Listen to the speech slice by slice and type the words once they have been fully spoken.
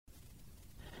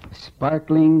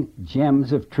Sparkling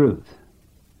Gems of Truth.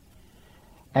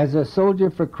 As a soldier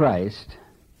for Christ,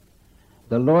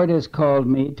 the Lord has called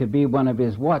me to be one of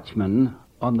His watchmen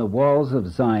on the walls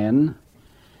of Zion,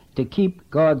 to keep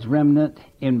God's remnant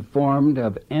informed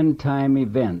of end-time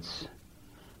events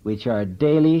which are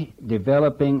daily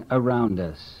developing around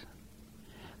us.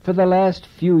 For the last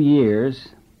few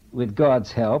years, with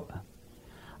God's help,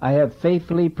 I have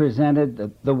faithfully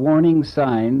presented the warning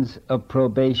signs of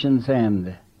probation's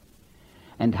end,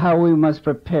 and how we must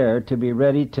prepare to be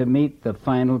ready to meet the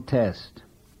final test.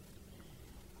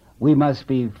 We must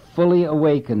be fully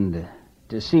awakened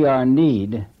to see our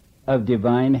need of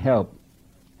divine help.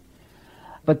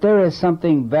 But there is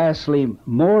something vastly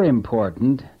more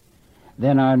important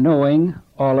than our knowing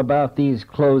all about these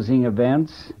closing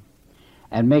events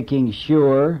and making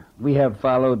sure we have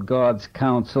followed God's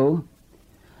counsel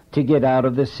to get out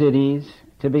of the cities,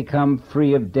 to become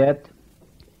free of debt,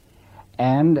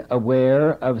 and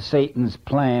aware of Satan's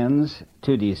plans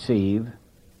to deceive.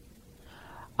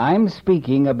 I'm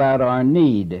speaking about our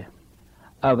need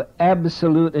of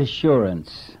absolute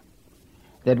assurance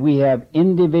that we have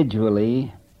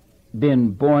individually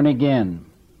been born again.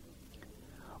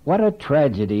 What a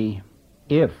tragedy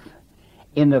if,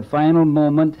 in the final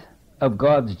moment of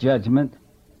God's judgment,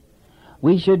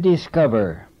 we should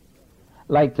discover,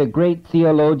 like the great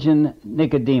theologian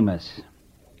Nicodemus,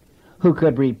 who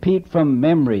could repeat from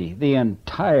memory the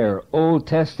entire Old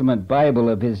Testament Bible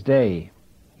of his day,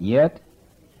 yet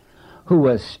who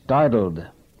was startled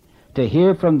to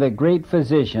hear from the great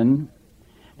physician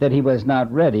that he was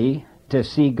not ready to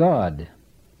see God,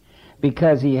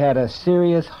 because he had a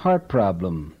serious heart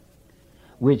problem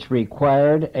which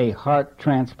required a heart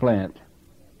transplant.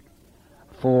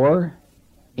 For,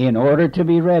 in order to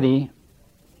be ready,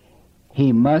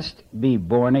 he must be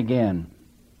born again.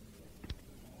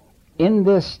 In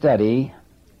this study,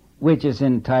 which is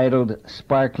entitled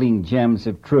Sparkling Gems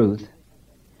of Truth,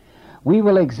 we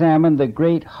will examine the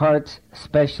great heart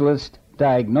specialist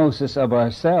diagnosis of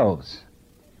ourselves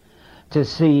to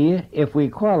see if we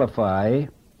qualify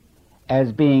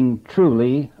as being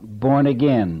truly born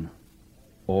again,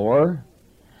 or,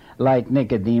 like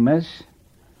Nicodemus,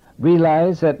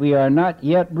 realize that we are not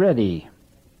yet ready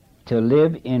to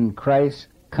live in Christ's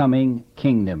coming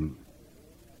kingdom.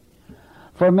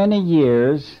 For many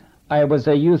years, I was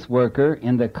a youth worker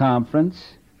in the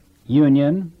conference,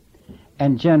 union,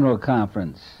 and general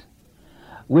conference,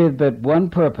 with but one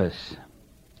purpose: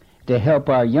 to help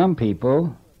our young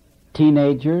people,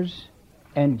 teenagers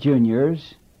and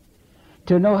juniors,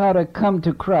 to know how to come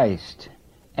to Christ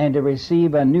and to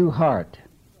receive a new heart,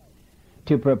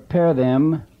 to prepare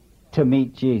them to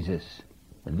meet Jesus.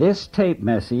 This tape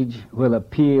message will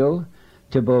appeal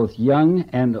to both young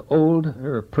and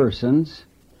older persons,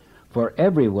 for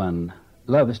everyone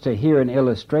loves to hear an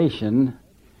illustration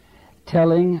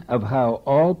telling of how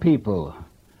all people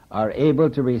are able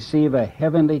to receive a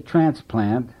heavenly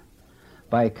transplant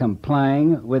by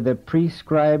complying with the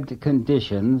prescribed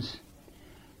conditions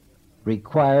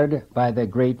required by the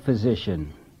great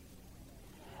physician.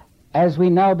 As we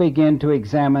now begin to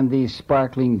examine these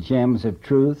sparkling gems of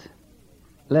truth,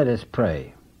 let us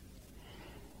pray.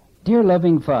 Dear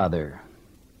loving Father,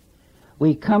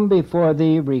 we come before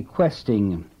Thee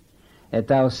requesting that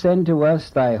Thou send to us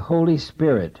Thy Holy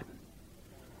Spirit,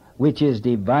 which is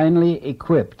divinely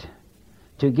equipped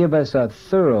to give us a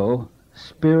thorough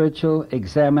spiritual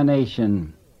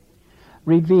examination,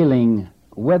 revealing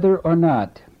whether or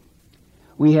not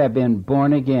we have been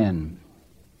born again.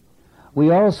 We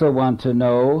also want to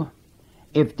know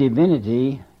if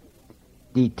divinity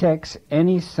detects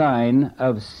any sign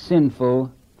of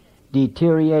sinful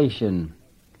deterioration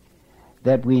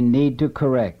that we need to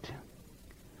correct,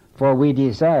 for we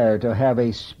desire to have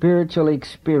a spiritual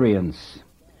experience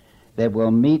that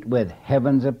will meet with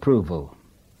heaven's approval.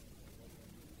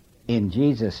 In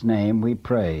Jesus' name we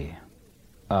pray.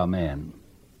 Amen.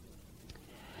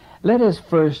 Let us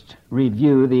first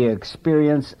review the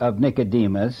experience of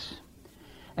Nicodemus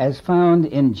as found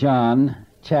in John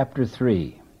chapter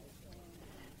 3.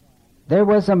 There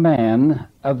was a man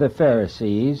of the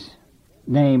Pharisees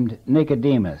named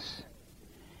Nicodemus,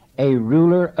 a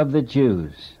ruler of the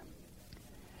Jews.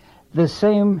 The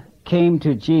same came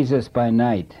to Jesus by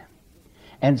night,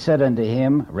 and said unto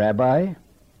him, Rabbi,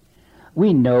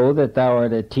 we know that thou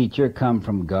art a teacher come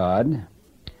from God,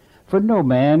 for no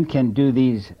man can do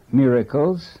these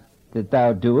miracles that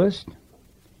thou doest,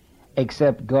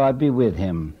 except God be with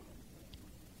him.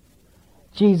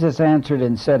 Jesus answered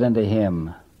and said unto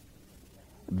him,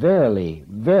 Verily,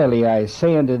 verily, I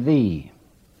say unto thee,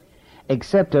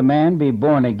 except a man be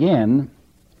born again,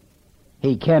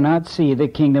 he cannot see the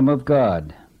kingdom of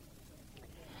God.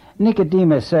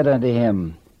 Nicodemus said unto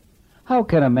him, How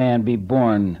can a man be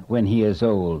born when he is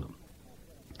old?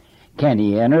 Can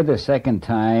he enter the second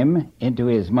time into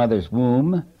his mother's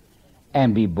womb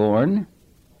and be born?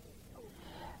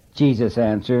 Jesus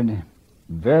answered,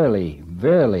 Verily,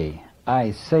 verily,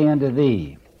 I say unto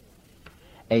thee,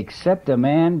 except a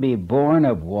man be born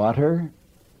of water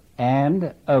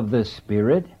and of the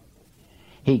Spirit,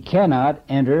 he cannot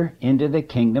enter into the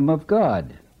kingdom of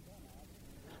God.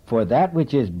 For that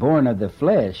which is born of the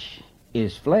flesh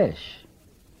is flesh,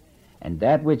 and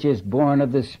that which is born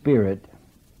of the Spirit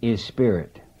is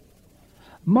spirit.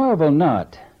 Marvel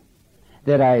not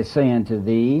that I say unto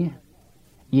thee,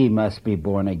 Ye must be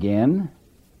born again.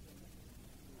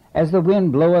 As the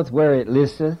wind bloweth where it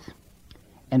listeth,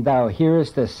 and thou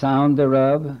hearest the sound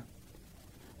thereof,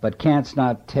 but canst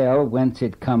not tell whence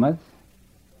it cometh,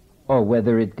 or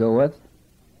whither it goeth,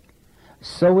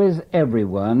 so is every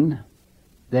one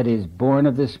that is born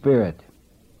of the Spirit.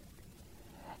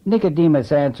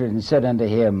 Nicodemus answered and said unto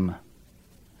him,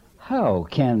 How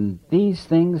can these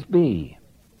things be?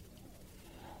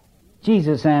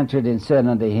 Jesus answered and said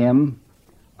unto him,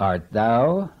 Art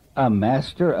thou a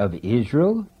master of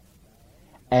Israel,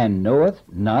 and knoweth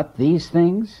not these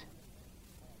things?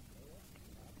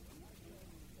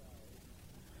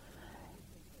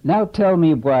 Now tell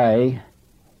me, why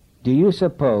do you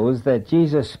suppose that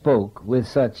Jesus spoke with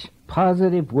such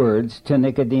positive words to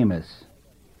Nicodemus,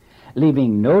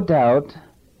 leaving no doubt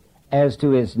as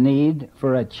to his need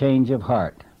for a change of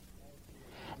heart?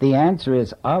 The answer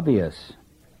is obvious,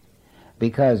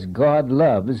 because God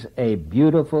loves a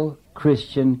beautiful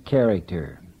Christian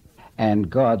character.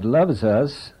 And God loves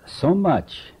us so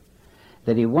much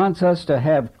that he wants us to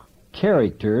have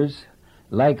characters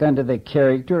like unto the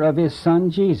character of his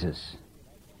Son Jesus.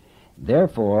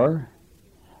 Therefore,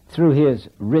 through his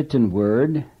written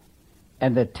word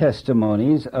and the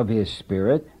testimonies of his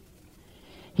Spirit,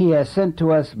 he has sent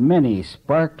to us many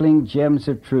sparkling gems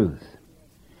of truth.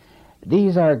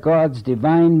 These are God's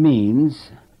divine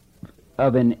means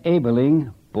of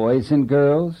enabling boys and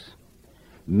girls,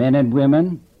 men and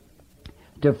women,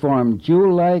 to form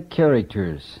jewel-like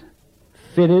characters,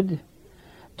 fitted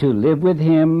to live with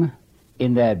him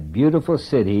in that beautiful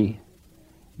city,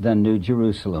 the New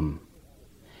Jerusalem.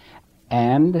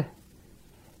 And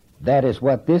that is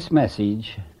what this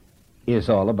message is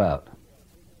all about.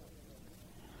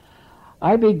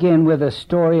 I begin with a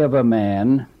story of a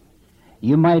man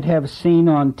you might have seen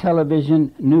on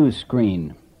television news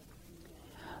screen,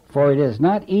 for it is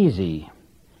not easy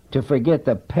to forget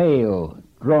the pale,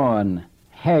 drawn,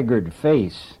 haggard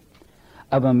face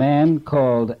of a man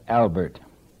called Albert.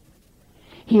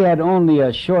 He had only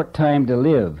a short time to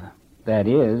live, that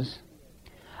is,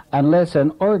 unless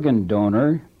an organ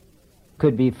donor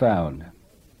could be found.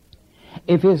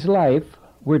 If his life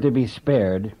were to be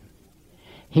spared,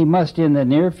 he must in the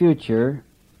near future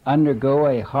undergo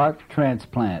a heart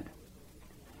transplant.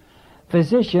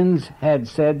 Physicians had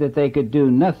said that they could do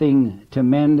nothing to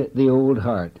mend the old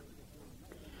heart.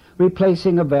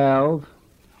 Replacing a valve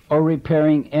or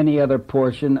repairing any other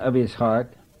portion of his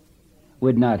heart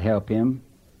would not help him.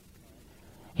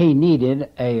 He needed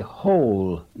a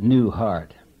whole new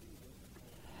heart.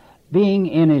 Being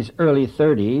in his early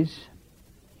 30s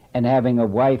and having a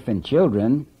wife and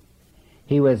children,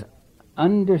 he was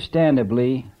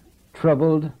understandably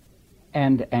troubled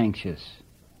and anxious.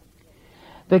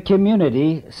 The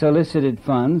community solicited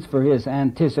funds for his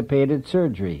anticipated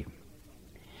surgery.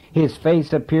 His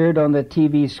face appeared on the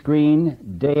TV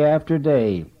screen day after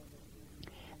day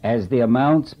as the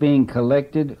amounts being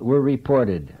collected were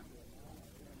reported.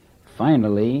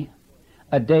 Finally,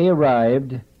 a day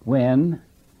arrived when,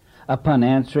 upon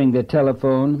answering the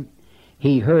telephone,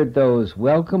 he heard those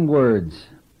welcome words,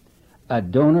 "A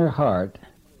donor heart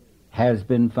has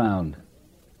been found."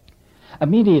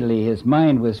 Immediately his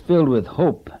mind was filled with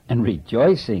hope and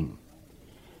rejoicing.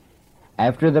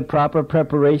 After the proper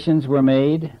preparations were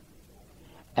made,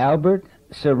 Albert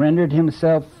surrendered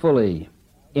himself fully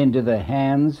into the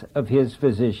hands of his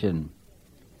physician.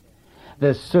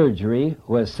 The surgery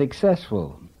was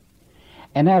successful,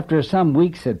 and after some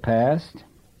weeks had passed,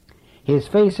 his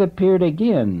face appeared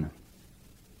again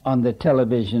on the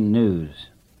television news.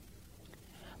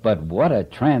 But what a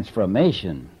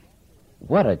transformation!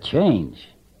 What a change!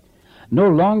 No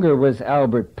longer was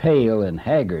Albert pale and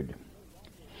haggard.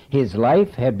 His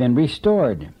life had been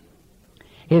restored.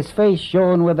 His face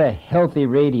shone with a healthy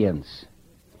radiance.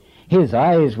 His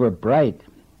eyes were bright.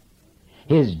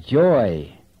 His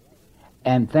joy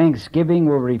and thanksgiving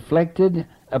were reflected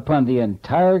upon the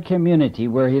entire community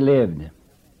where he lived.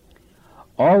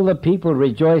 All the people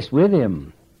rejoiced with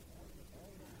him.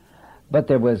 But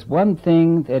there was one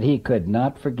thing that he could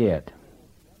not forget.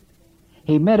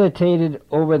 He meditated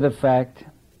over the fact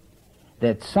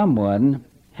that someone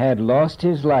had lost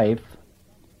his life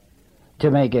to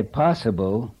make it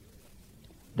possible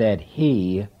that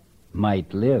he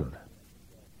might live.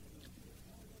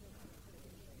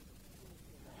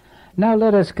 Now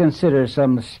let us consider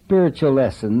some spiritual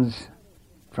lessons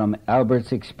from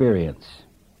Albert's experience.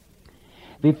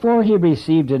 Before he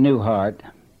received a new heart,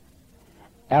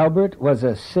 Albert was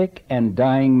a sick and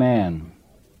dying man.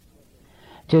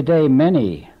 Today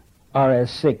many are as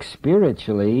sick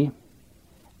spiritually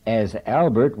as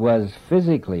Albert was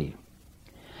physically.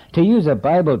 To use a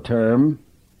Bible term,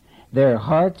 their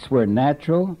hearts were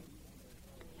natural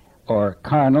or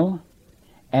carnal,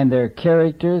 and their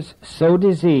characters so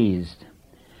diseased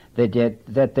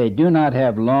that they do not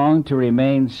have long to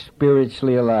remain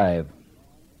spiritually alive.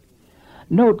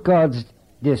 Note God's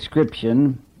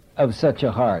description of such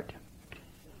a heart,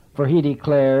 for he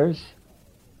declares,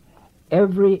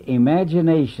 "Every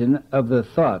imagination of the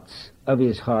thoughts of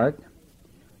his heart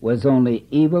was only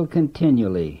evil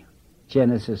continually,"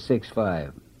 Genesis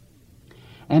 6:5.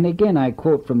 And again I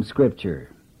quote from Scripture,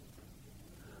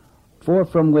 "For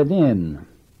from within,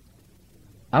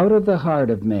 out of the heart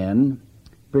of men,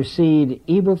 proceed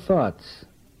evil thoughts,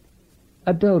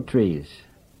 adulteries,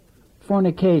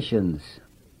 fornications,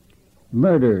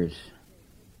 murders,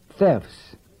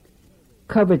 thefts,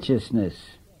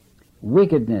 covetousness,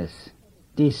 wickedness,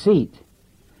 deceit,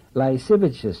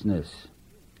 lasciviousness,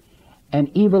 an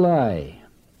evil eye,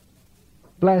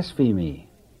 blasphemy,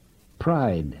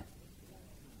 pride,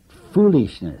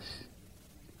 foolishness.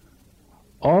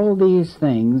 All these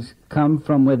things come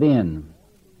from within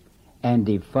and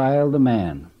defile the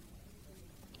man."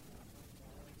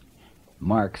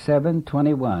 Mark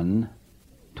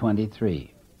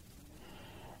 7:21-23.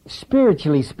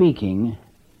 Spiritually speaking,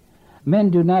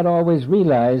 men do not always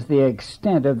realize the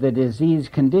extent of the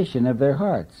diseased condition of their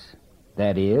hearts.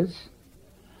 That is,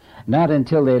 not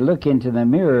until they look into the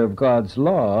mirror of God's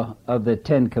law of the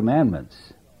 10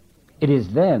 Commandments. It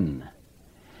is then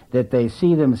that they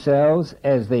see themselves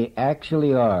as they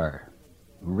actually are,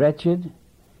 wretched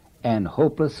and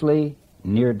hopelessly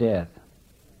near death.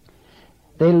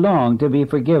 They long to be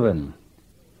forgiven,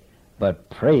 but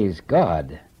praise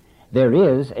God, there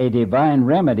is a divine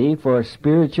remedy for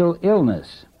spiritual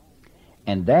illness,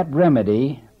 and that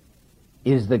remedy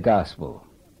is the gospel.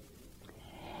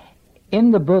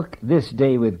 In the book This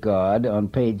Day with God, on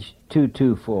page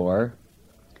 224,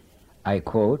 I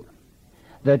quote,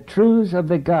 "The truths of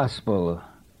the gospel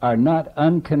are not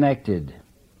unconnected.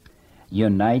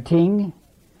 Uniting,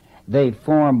 they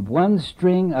form one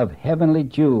string of heavenly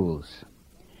jewels,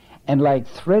 and like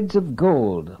threads of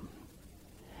gold,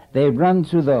 they run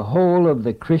through the whole of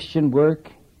the Christian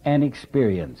work and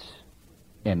experience."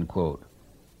 End quote.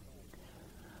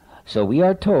 So we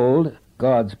are told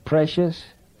God's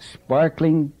precious,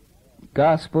 sparkling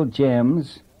gospel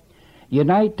gems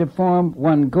unite to form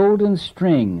one golden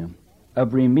string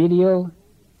of remedial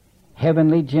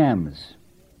heavenly gems.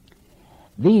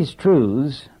 These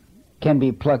truths can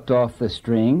be plucked off the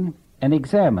string and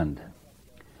examined.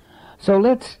 So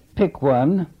let's pick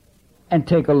one and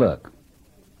take a look.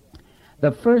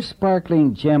 The first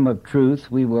sparkling gem of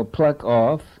truth we will pluck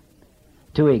off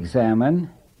to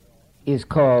examine is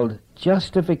called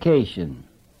justification.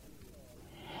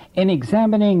 In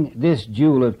examining this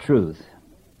jewel of truth,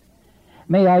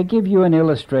 may I give you an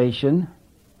illustration?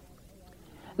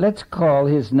 Let's call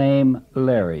his name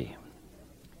Larry.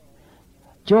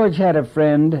 George had a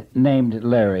friend named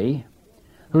Larry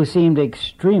who seemed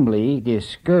extremely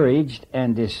discouraged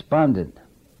and despondent.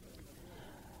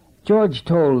 George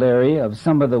told Larry of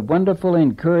some of the wonderful,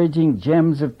 encouraging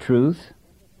gems of truth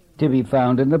to be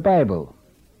found in the Bible.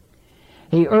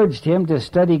 He urged him to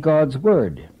study God's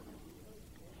Word.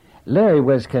 Larry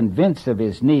was convinced of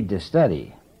his need to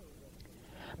study.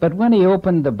 But when he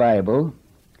opened the Bible,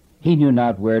 he knew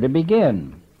not where to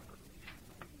begin.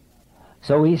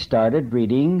 So he started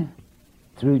reading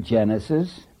through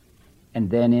Genesis and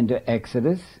then into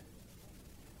Exodus.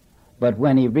 But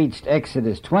when he reached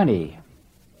Exodus 20,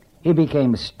 he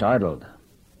became startled,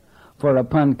 for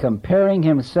upon comparing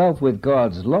himself with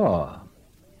God's law,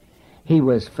 he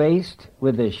was faced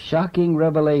with the shocking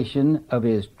revelation of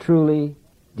his truly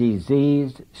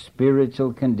diseased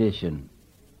spiritual condition.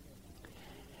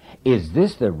 "Is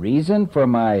this the reason for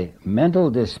my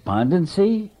mental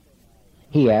despondency?"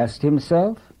 he asked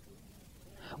himself.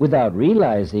 Without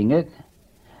realizing it,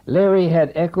 Larry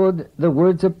had echoed the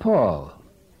words of Paul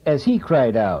as he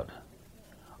cried out,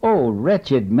 "O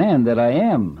wretched man that I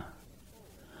am!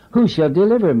 Who shall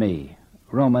deliver me?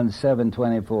 Romans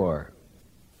 7:24.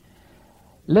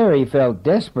 Larry felt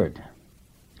desperate.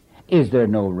 Is there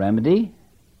no remedy?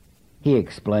 He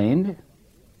explained.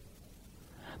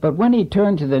 But when he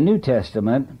turned to the New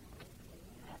Testament,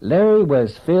 Larry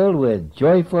was filled with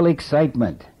joyful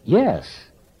excitement.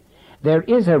 Yes, there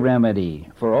is a remedy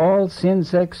for all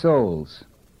sin-sick souls.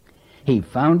 He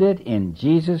found it in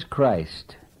Jesus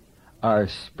Christ, our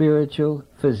spiritual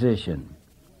physician.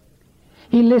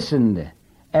 He listened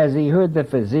as he heard the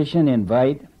physician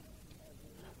invite,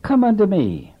 "Come unto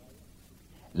me."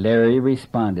 Larry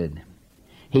responded.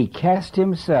 He cast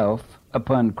himself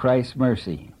upon Christ's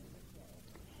mercy.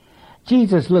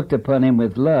 Jesus looked upon him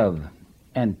with love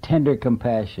and tender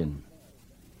compassion.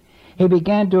 He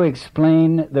began to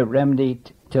explain the remedy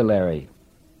to Larry.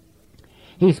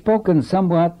 He spoke in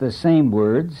somewhat the same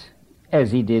words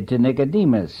as he did to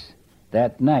Nicodemus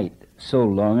that night so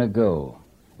long ago.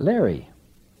 "Larry,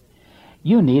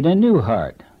 you need a new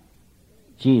heart,"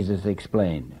 Jesus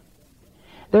explained.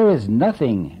 "There is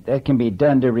nothing that can be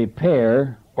done to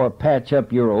repair or patch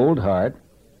up your old heart.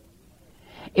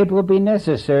 It will be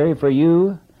necessary for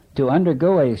you to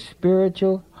undergo a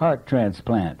spiritual heart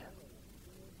transplant."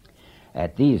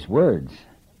 At these words,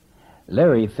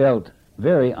 Larry felt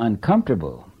very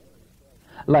uncomfortable.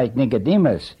 Like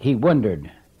Nicodemus, he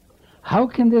wondered, how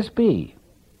can this be?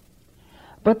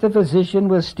 But the physician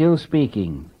was still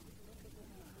speaking.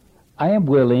 "I am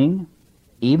willing,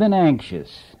 even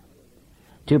anxious,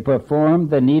 to perform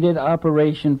the needed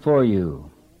operation for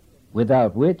you,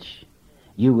 without which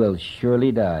you will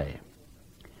surely die.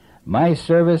 My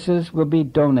services will be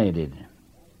donated.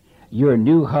 Your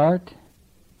new heart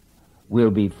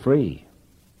will be free.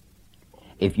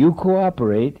 If you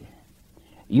cooperate,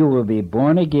 you will be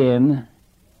born again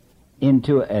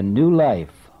into a new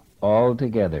life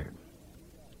altogether."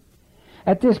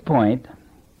 At this point,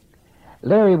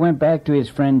 Larry went back to his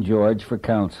friend George for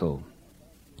counsel.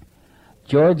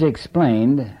 George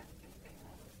explained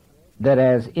that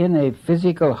as in a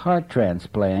physical heart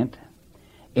transplant,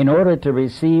 in order to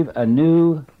receive a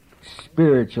new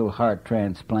spiritual heart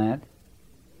transplant,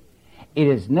 it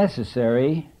is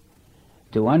necessary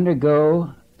to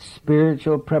undergo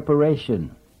spiritual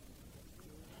preparation.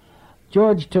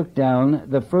 George took down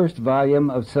the first volume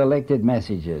of Selected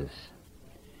Messages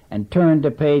and turned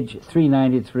to page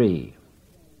 393.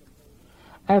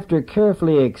 After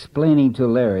carefully explaining to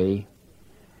Larry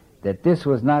that this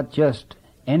was not just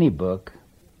any book,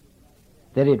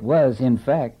 that it was, in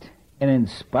fact, an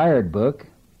inspired book,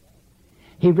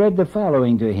 he read the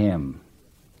following to him.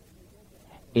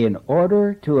 "In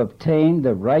order to obtain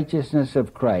the righteousness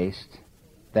of Christ,"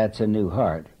 that's a new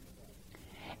heart,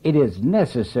 "it is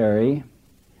necessary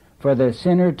for the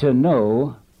sinner to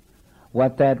know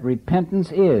what that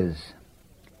repentance is,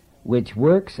 which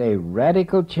works a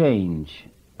radical change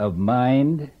of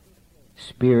mind,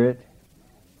 spirit,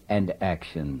 and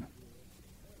action."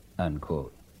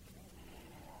 Unquote.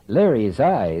 Larry's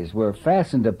eyes were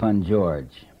fastened upon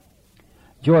George.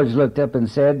 George looked up and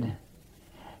said,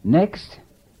 "Next,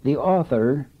 the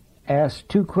author asked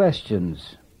two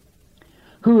questions.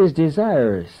 Who is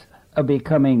desirous of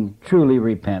becoming truly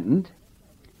repentant?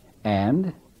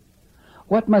 And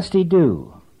what must he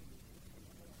do?"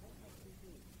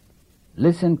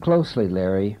 "Listen closely,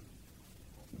 Larry,"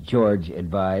 George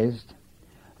advised,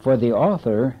 "for the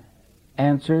author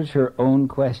answers her own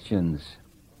questions."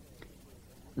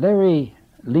 Larry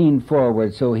leaned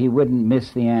forward so he wouldn't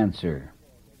miss the answer.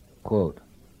 Quote,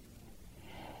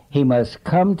 "He must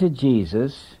come to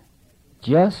Jesus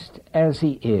just as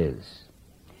he is,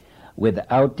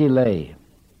 without delay.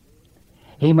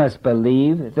 He must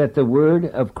believe that the word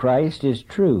of Christ is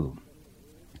true,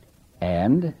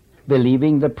 and,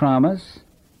 believing the promise,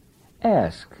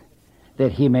 ask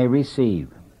that he may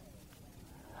receive.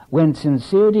 When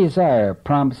sincere desire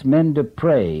prompts men to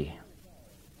pray,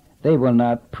 they will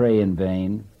not pray in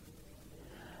vain.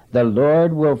 The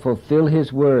Lord will fulfill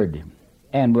his word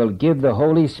and will give the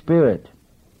Holy Spirit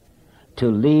to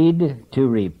lead to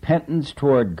repentance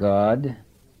toward God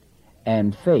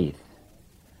and faith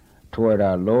toward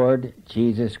our Lord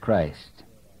Jesus Christ."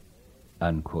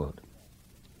 Unquote.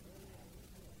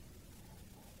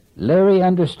 Larry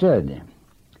understood,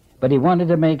 but he wanted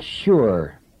to make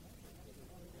sure.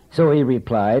 So he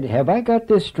replied, "Have I got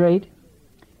this straight?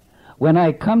 When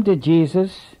I come to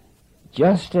Jesus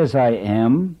just as I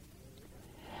am,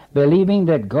 believing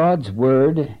that God's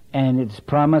word and its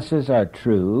promises are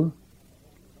true,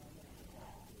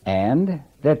 and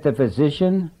that the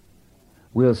physician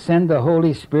will send the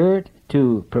Holy Spirit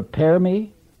to prepare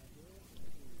me?"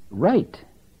 "Right,"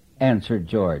 answered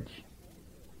George.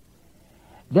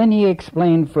 Then he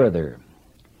explained further,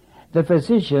 the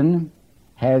physician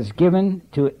has given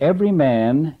to every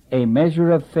man a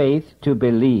measure of faith to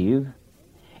believe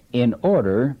in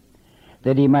order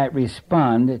that he might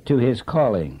respond to his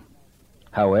calling.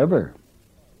 However,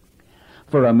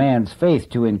 for a man's faith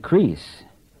to increase,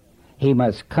 he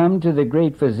must come to the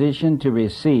great physician to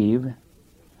receive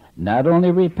not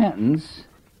only repentance,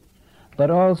 but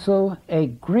also a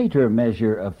greater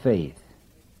measure of faith,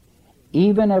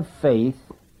 even of faith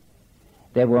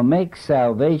that will make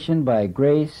salvation by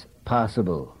grace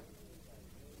possible.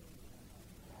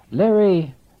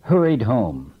 Larry hurried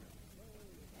home.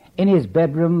 In his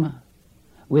bedroom,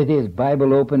 with his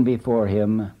Bible open before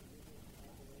him,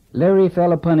 Larry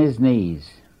fell upon his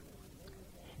knees.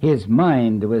 His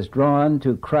mind was drawn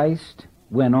to Christ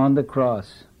when on the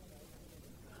cross.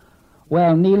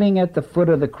 While kneeling at the foot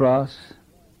of the cross,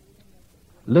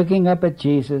 looking up at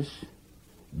Jesus,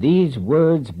 these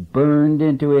words burned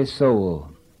into his soul.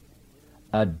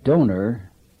 A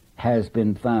donor has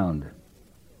been found.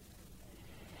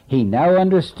 He now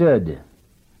understood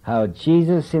how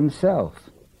Jesus himself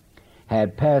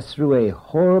had passed through a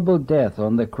horrible death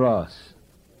on the cross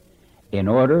in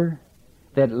order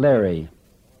that Larry,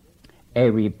 a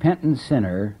repentant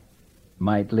sinner,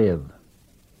 might live.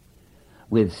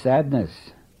 With sadness,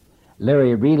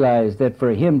 Larry realized that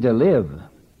for him to live,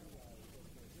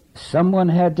 someone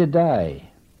had to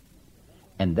die,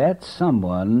 and that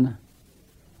someone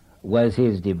was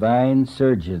his divine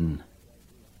surgeon,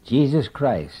 Jesus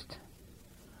Christ,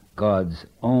 God's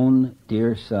own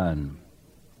dear Son.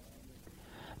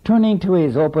 Turning to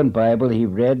his open Bible, he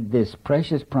read this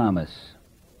precious promise.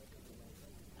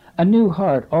 A new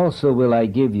heart also will I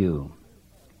give you,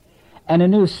 and a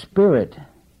new spirit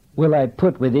will I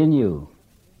put within you,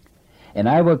 and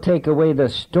I will take away the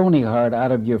stony heart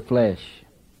out of your flesh,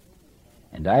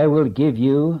 and I will give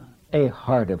you a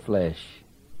heart of flesh.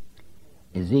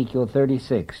 Ezekiel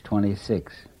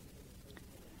 36:26.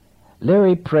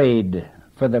 Larry prayed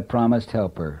for the promised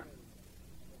helper,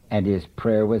 and his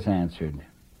prayer was answered.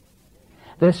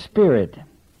 The Spirit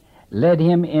led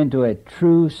him into a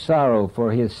true sorrow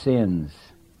for his sins,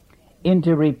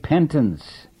 into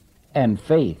repentance and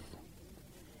faith,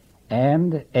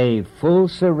 and a full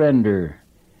surrender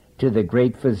to the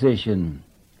great physician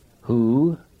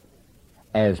who,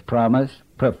 as promised,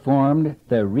 performed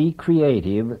the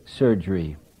recreative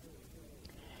surgery.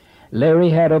 Larry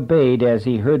had obeyed as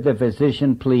he heard the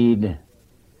physician plead,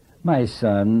 "My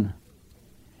son,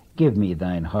 give me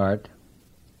thine heart."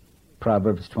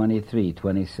 Proverbs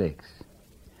 23:26.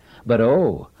 But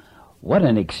oh, what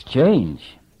an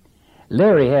exchange!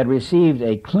 Larry had received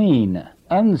a clean,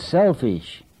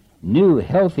 unselfish, new,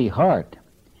 healthy heart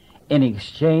in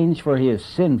exchange for his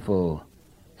sinful,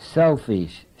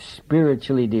 selfish,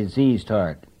 spiritually diseased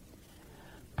heart.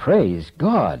 Praise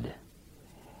God!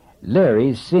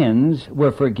 Larry's sins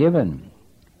were forgiven.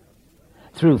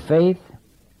 Through faith,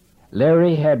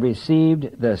 Larry had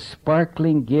received the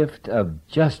sparkling gift of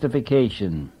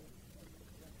justification.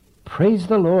 Praise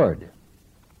the Lord!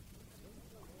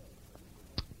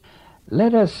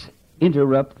 Let us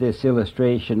interrupt this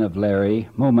illustration of Larry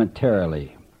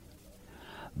momentarily.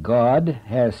 God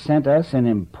has sent us an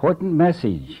important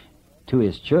message to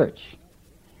his church.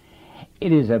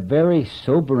 It is a very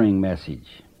sobering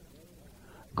message.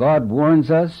 God warns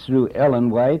us through Ellen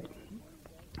White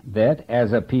that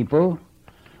as a people,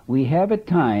 we have at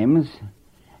times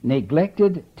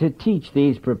neglected to teach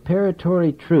these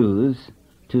preparatory truths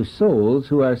to souls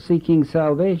who are seeking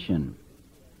salvation.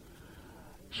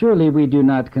 Surely we do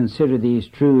not consider these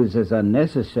truths as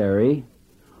unnecessary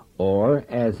or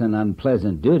as an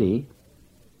unpleasant duty,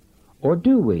 or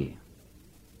do we?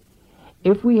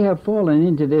 If we have fallen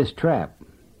into this trap,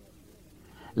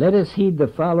 let us heed the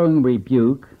following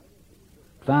rebuke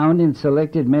found in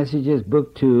Selected Messages,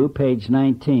 Book 2, page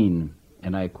 19,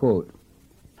 and I quote,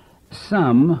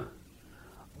 "Some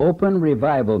open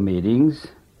revival meetings,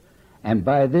 and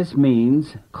by this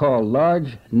means call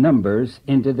large numbers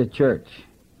into the church.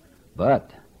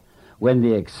 But when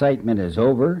the excitement is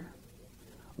over,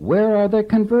 where are the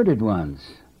converted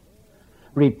ones?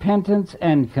 Repentance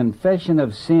and confession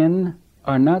of sin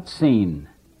are not seen.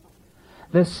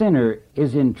 The sinner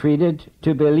is entreated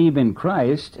to believe in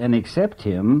Christ and accept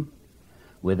him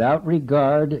without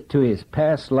regard to his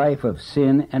past life of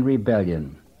sin and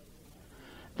rebellion.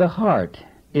 The heart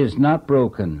is not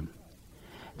broken.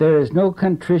 There is no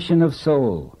contrition of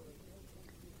soul.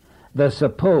 The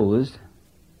supposed,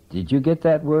 did you get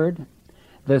that word?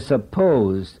 The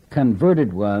supposed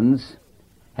converted ones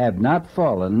have not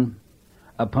fallen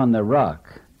upon the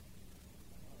rock,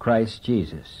 Christ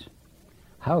Jesus."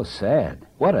 How sad.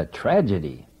 What a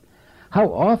tragedy.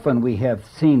 How often we have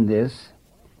seen this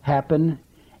happen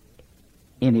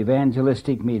in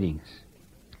evangelistic meetings.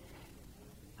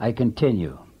 I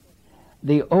continue.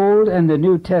 The Old and the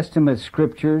New Testament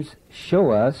scriptures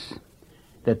show us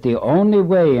that the only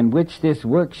way in which this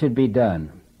work should be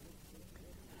done,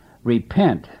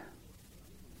 repent,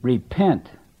 repent,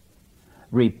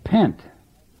 repent,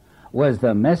 was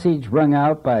the message rung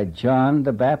out by John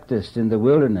the Baptist in the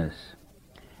wilderness.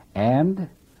 And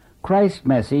Christ's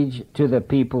message to the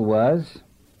people was,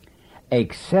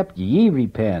 except ye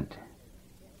repent,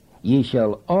 ye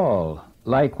shall all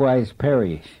likewise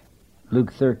perish.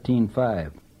 Luke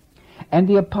 13:5. And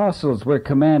the apostles were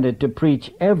commanded to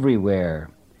preach everywhere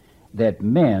that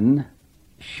men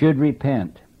should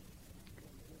repent.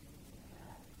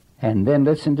 And then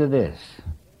listen to this.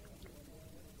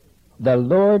 The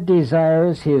Lord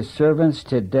desires his servants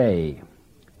today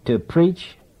to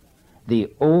preach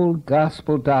the old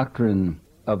gospel doctrine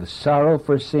of sorrow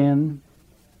for sin,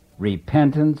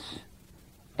 repentance,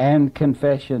 and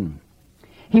confession.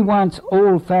 He wants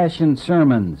old-fashioned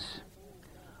sermons,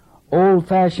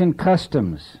 old-fashioned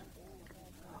customs,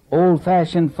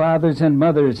 old-fashioned fathers and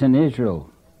mothers in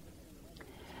Israel.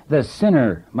 The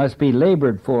sinner must be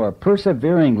labored for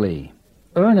perseveringly,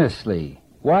 earnestly,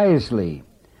 wisely,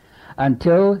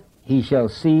 until he shall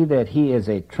see that he is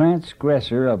a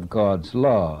transgressor of God's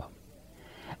law,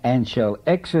 and shall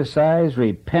exercise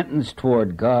repentance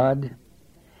toward God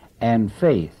and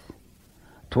faith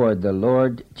toward the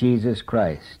Lord Jesus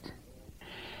Christ.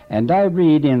 And I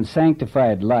read in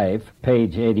Sanctified Life,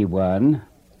 page 81,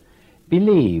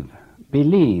 believe,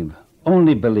 believe,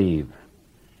 only believe,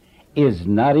 is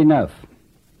not enough.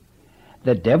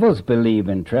 The devils believe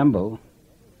and tremble.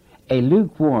 A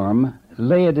lukewarm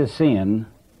Laodicean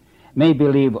may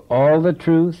believe all the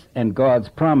truth and God's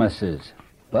promises,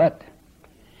 but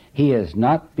he is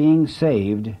not being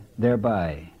saved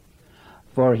thereby,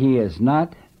 for he is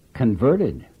not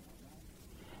converted.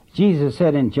 Jesus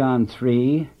said in John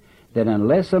 3 that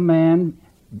unless a man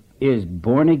is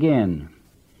born again,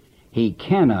 he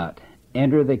cannot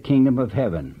enter the kingdom of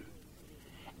heaven.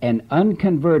 An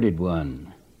unconverted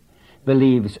one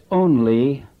believes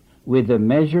only with the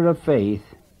measure of faith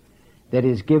that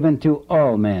is given to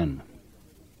all men.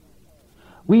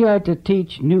 We are to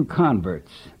teach new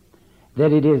converts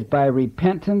that it is by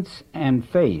repentance and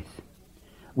faith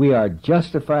we are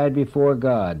justified before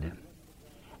God,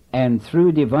 and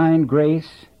through divine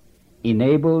grace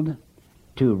enabled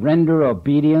to render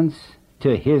obedience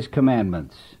to his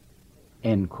commandments.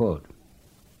 End quote.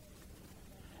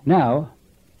 Now,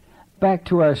 back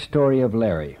to our story of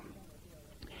Larry.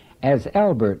 As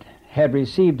Albert had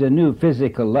received a new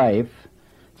physical life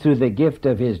through the gift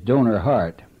of his donor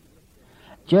heart,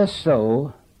 just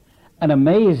so an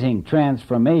amazing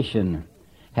transformation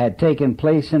had taken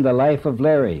place in the life of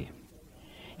Larry.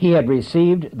 He had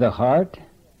received the heart,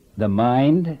 the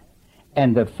mind,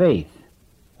 and the faith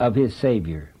of his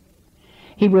Savior.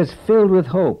 He was filled with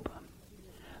hope,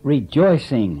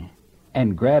 rejoicing,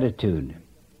 and gratitude.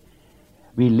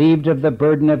 Relieved of the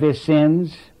burden of his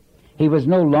sins, he was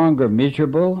no longer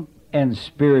miserable and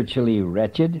spiritually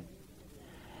wretched.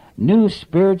 New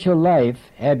spiritual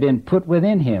life had been put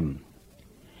within him.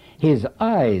 His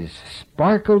eyes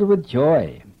sparkled with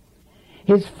joy.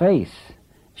 His face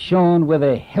shone with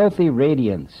a healthy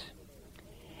radiance.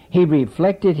 He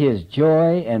reflected his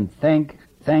joy and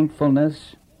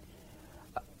thankfulness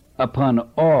upon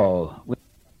all with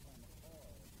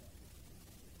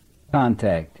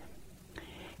contact.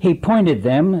 He pointed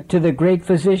them to the great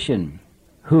physician,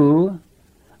 who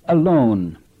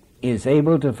alone is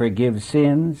able to forgive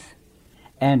sins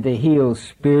and to heal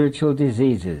spiritual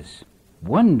diseases.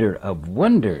 Wonder of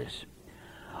wonders!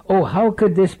 Oh, how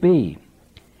could this be?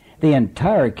 The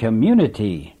entire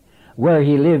community where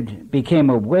he lived became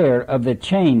aware of the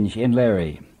change in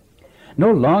Larry.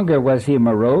 No longer was he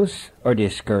morose or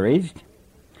discouraged.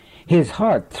 His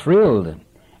heart thrilled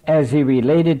as he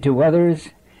related to others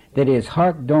that his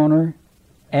heart donor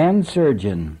and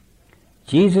surgeon,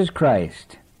 Jesus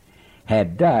Christ,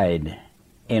 had died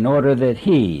in order that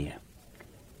he,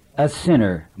 a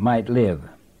sinner, might live.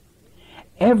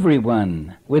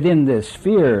 Everyone within the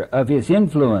sphere of his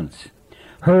influence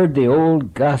heard the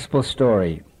old gospel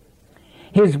story.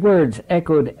 His words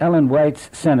echoed Ellen White's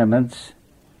sentiments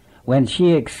when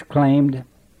she exclaimed,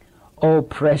 "O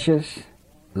precious,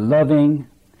 loving,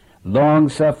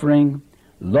 long-suffering,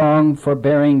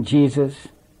 long-forbearing Jesus,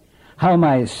 how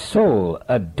my soul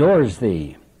adores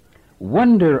thee!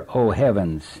 Wonder, O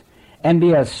heavens, and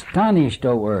be astonished,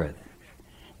 O earth,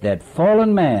 that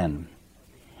fallen man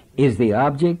is the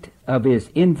object of his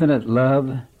infinite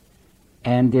love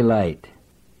and delight.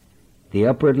 The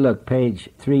Upward Look, page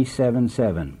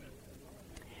 377.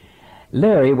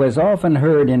 Larry was often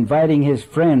heard inviting his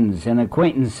friends and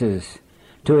acquaintances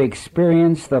to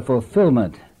experience the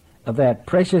fulfillment of that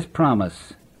precious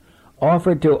promise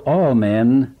offered to all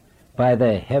men by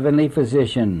the heavenly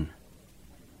physician.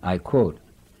 I quote,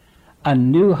 "A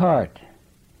new heart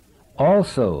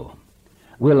also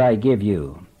will I give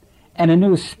you, and a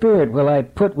new spirit will I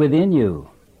put within you.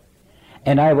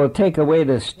 And I will take away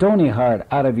the stony heart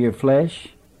out of your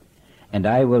flesh, and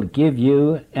I will give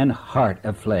you an heart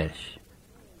of flesh."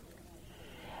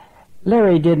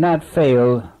 Larry did not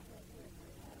fail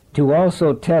to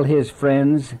also tell his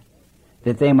friends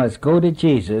that they must go to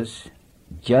Jesus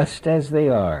just as they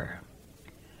are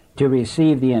to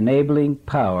receive the enabling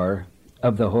power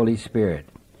of the Holy Spirit.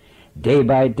 Day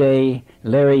by day,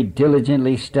 Larry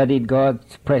diligently studied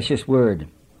God's precious Word.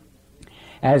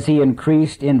 As he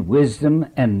increased in wisdom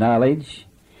and knowledge,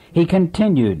 he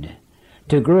continued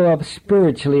to grow up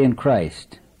spiritually in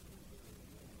Christ.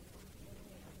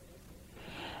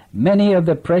 Many of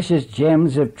the precious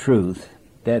gems of truth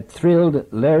that thrilled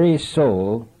Larry's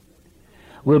soul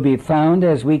will be found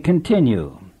as we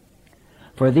continue,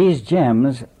 for these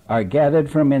gems are gathered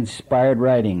from inspired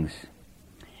writings.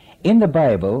 In the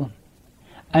Bible,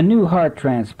 a new heart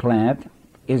transplant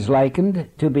is likened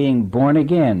to being born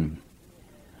again.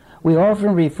 We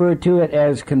often refer to it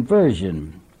as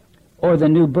conversion or the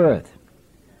new birth.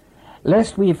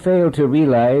 Lest we fail to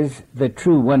realize the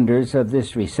true wonders of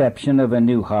this reception of a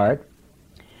new heart,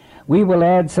 we will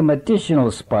add some additional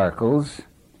sparkles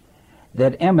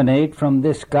that emanate from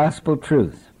this gospel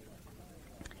truth.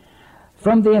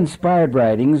 From the inspired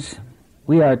writings,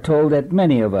 we are told that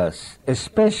many of us,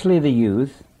 especially the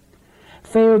youth,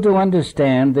 fail to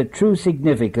understand the true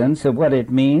significance of what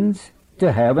it means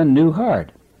to have a new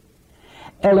heart.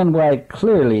 Ellen White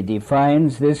clearly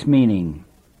defines this meaning.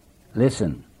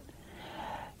 Listen.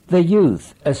 The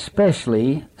youth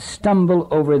especially stumble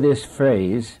over this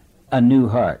phrase, a new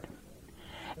heart.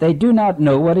 They do not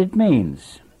know what it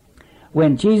means.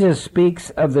 When Jesus speaks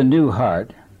of the new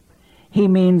heart, he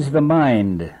means the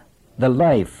mind, the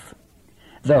life,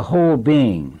 the whole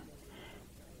being.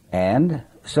 And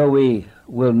so we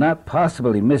will not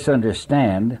possibly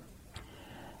misunderstand,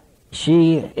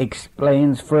 she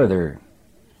explains further,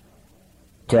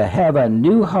 to have a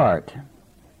new heart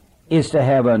is to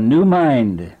have a new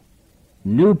mind,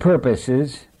 new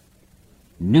purposes,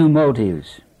 new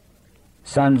motives.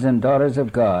 Sons and Daughters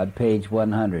of God, page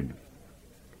 100.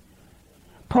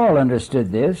 Paul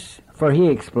understood this, for he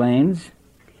explains,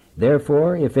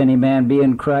 "Therefore, if any man be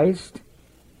in Christ,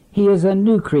 he is a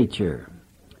new creature.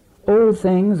 Old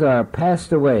things are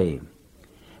passed away.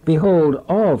 Behold,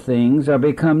 all things are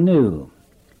become new."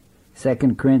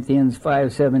 2 Corinthians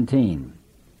 5:17.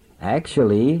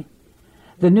 Actually,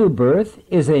 the new birth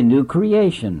is a new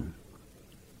creation.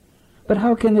 But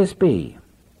how can this be?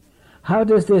 How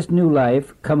does this new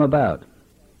life come about?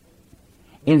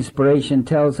 Inspiration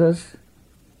tells us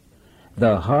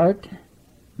the heart,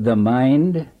 the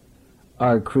mind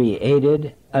are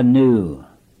created anew.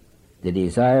 The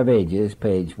Desire of Ages,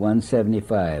 page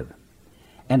 175.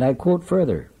 And I quote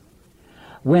further,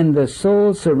 "When the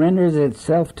soul surrenders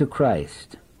itself to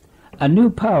Christ, a new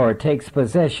power takes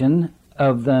possession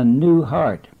of the new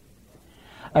heart.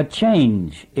 A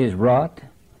change is wrought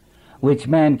which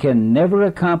man can never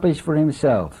accomplish for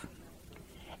himself.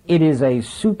 It is a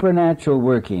supernatural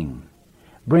working,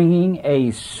 bringing a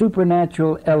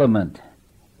supernatural element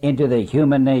into the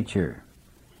human nature."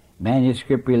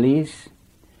 Manuscript Release,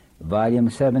 Volume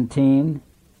 17,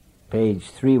 page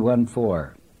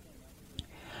 314.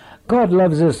 God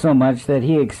loves us so much that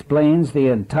he explains the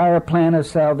entire plan of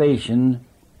salvation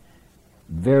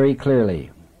very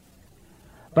clearly.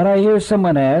 But I hear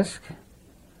someone ask,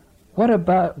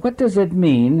 what does it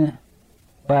mean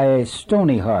by a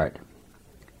stony heart?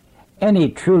 Any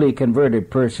truly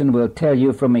converted person will tell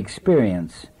you from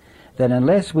experience that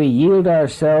unless we yield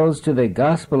ourselves to the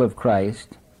gospel of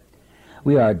Christ,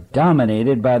 we are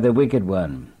dominated by the wicked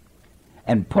one.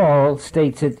 And Paul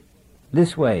states it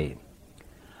this way,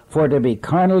 "For to be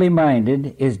carnally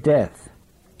minded is death,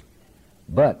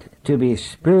 but to be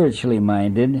spiritually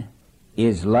minded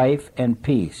is life and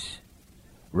peace."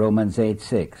 Romans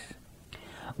 8:6.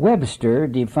 Webster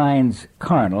defines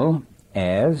carnal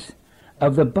as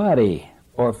of the body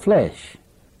or flesh,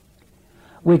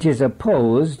 which is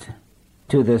opposed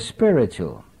to the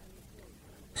spiritual.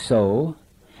 So,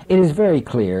 it is very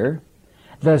clear,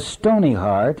 the stony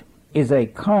heart is a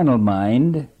carnal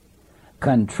mind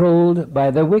controlled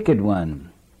by the wicked one.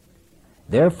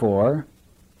 Therefore,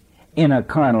 In a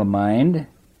carnal mind,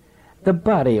 the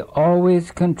body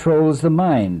always controls the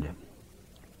mind,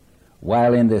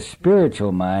 while in the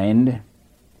spiritual mind,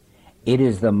 it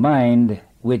is the mind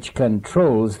which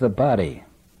controls the body.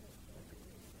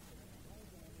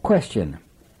 Question: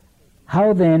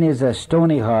 how then is a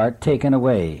stony heart taken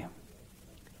away?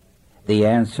 The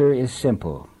answer is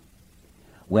simple.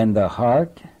 When the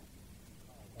heart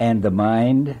and the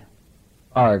mind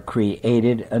are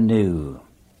created anew.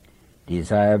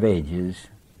 Desire of Ages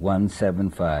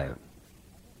 175.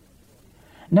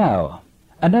 Now,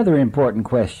 another important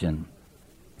question.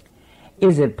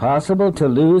 Is it possible to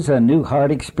lose a new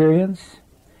heart experience,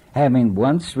 having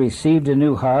once received a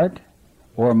new heart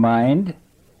or mind?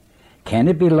 Can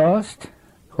it be lost?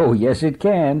 Oh, yes, it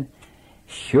can.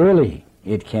 Surely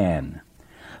it can.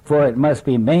 For it must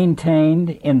be maintained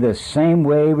in the same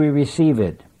way we receive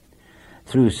it,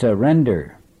 through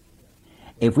surrender.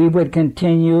 If we would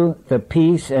continue the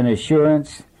peace and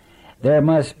assurance, there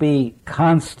must be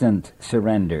constant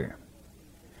surrender.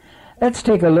 Let's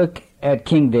take a look at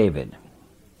King David.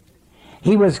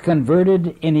 He was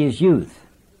converted in his youth.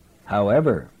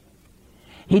 However,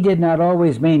 he did not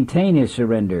always maintain his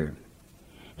surrender.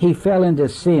 He fell into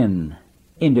sin,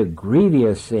 into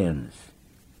grievous sins.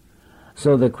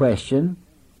 So the question,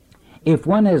 if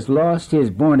one has lost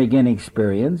his born-again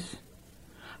experience,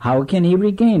 how can he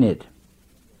regain it?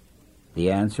 The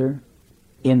answer,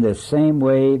 in the same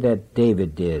way that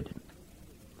David did.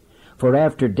 For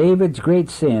after David's great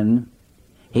sin,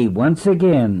 he once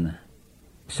again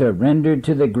surrendered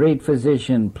to the great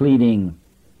physician, pleading,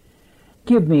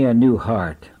 "Give me a new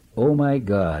heart, O my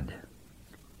God."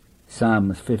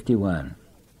 Psalms 51.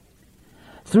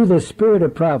 Through the spirit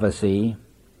of prophecy,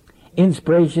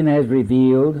 inspiration has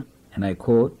revealed, and I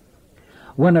quote,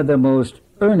 one of the most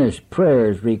earnest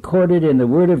prayers recorded in the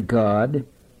Word of God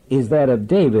is that of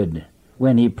David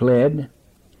when he pled,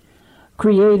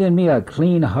 "Create in me a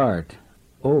clean heart,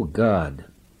 O God."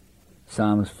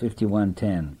 Psalms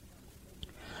 51:10.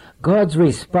 God's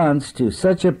response to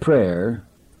such a prayer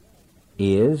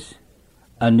is,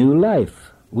 "A new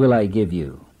life will I give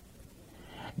you."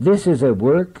 This is a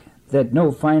work that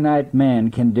no finite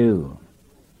man can do.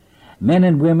 Men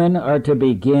and women are to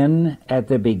begin at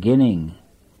the beginning,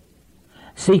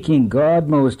 seeking God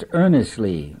most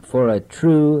earnestly for a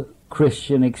true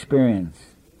Christian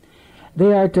experience.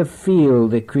 They are to feel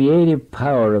the creative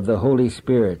power of the Holy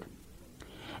Spirit.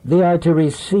 They are to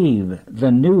receive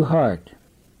the new heart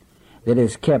that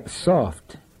is kept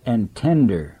soft and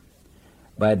tender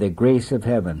by the grace of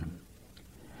heaven.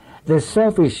 The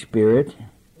selfish spirit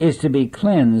is to be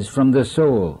cleansed from the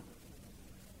soul.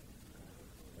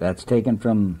 That's taken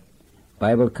from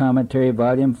Bible Commentary,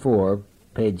 Volume 4,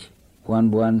 page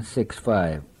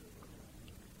 1165.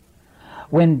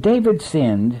 When David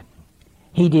sinned,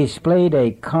 he displayed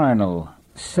a carnal,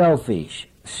 selfish,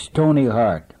 stony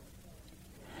heart.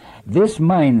 This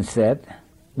mindset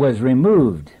was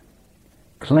removed,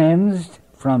 cleansed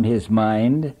from his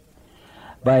mind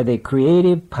by the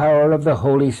creative power of the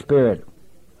Holy Spirit.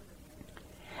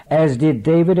 As did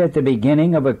David at the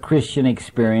beginning of a Christian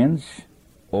experience,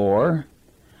 or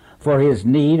for his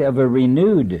need of a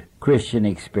renewed Christian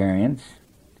experience,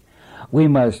 we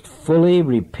must fully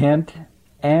repent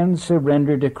and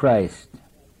surrender to Christ.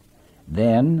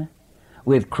 Then,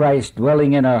 with Christ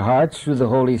dwelling in our hearts through the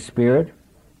Holy Spirit,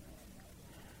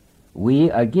 we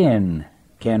again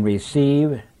can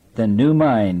receive the new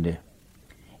mind,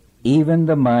 even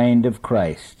the mind of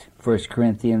Christ. 1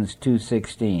 Corinthians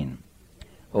 2:16.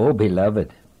 Oh,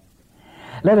 beloved,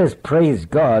 let us praise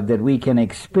God that we can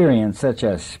experience such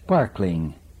a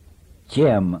sparkling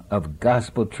gem of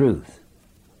gospel truth.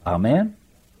 Amen?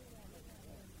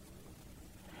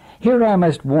 Here I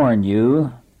must warn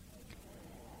you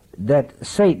that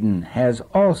Satan has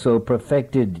also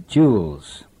perfected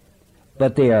jewels,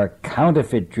 but they are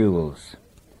counterfeit jewels.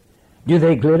 Do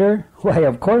they glitter? Why,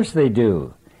 of course they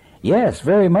do. Yes,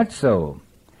 very much so,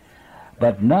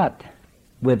 but not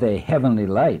with a heavenly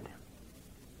light.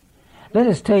 Let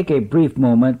us take a brief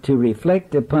moment to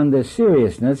reflect upon the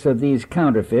seriousness of these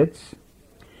counterfeits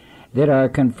that are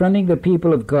confronting the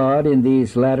people of God in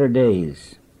these latter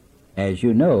days. As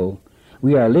you know,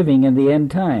 we are living in the end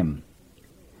time.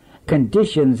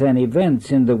 Conditions and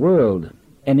events in the world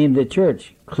and in the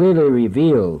church clearly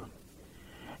reveal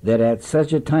that at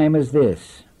such a time as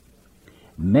this,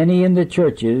 many in the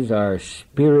churches are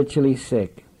spiritually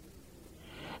sick.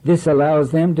 This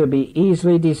allows them to be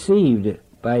easily deceived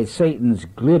by Satan's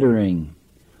glittering,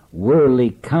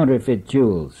 worldly counterfeit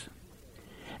jewels.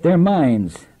 Their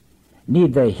minds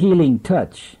need the healing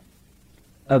touch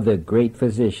of the great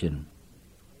physician.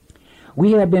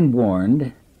 We have been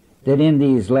warned that in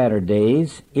these latter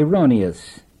days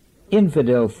erroneous,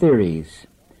 infidel theories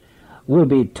will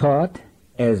be taught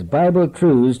as Bible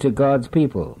truths to God's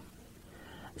people.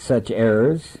 Such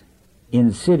errors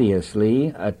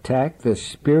insidiously attack the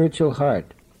spiritual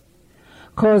heart,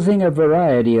 causing a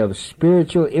variety of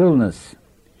spiritual illness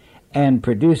and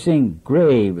producing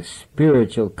grave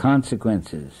spiritual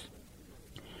consequences.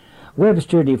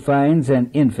 Webster defines an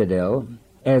infidel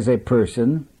as a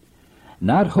person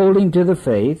not holding to the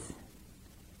faith,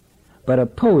 but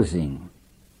opposing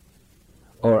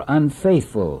or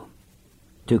unfaithful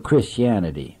to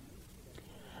Christianity.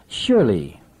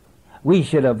 Surely, we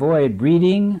should avoid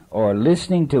reading or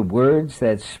listening to words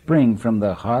that spring from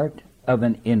the heart of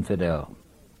an infidel.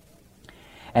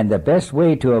 And the best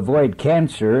way to avoid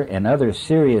cancer and other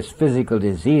serious physical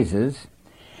diseases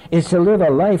is to live a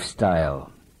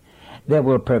lifestyle that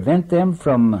will prevent them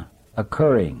from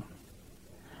occurring.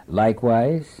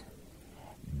 Likewise,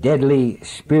 deadly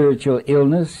spiritual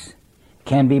illness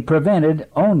can be prevented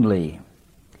only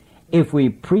if we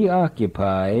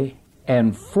preoccupy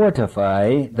and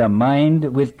fortify the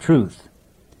mind with truth.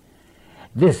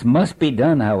 This must be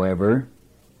done, however,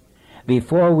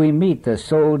 before we meet the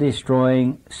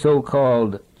soul-destroying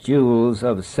so-called jewels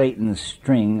of Satan's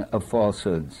string of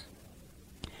falsehoods.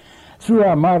 Through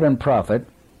our modern prophet,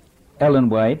 Ellen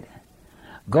White,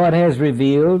 God has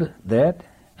revealed that,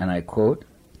 and I quote,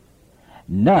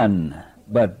 "None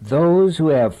but those who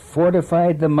have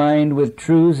fortified the mind with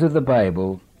truths of the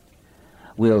Bible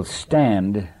will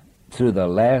stand through the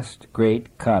last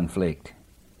great conflict."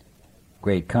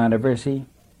 Great Controversy,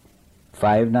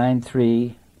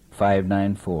 593,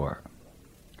 594.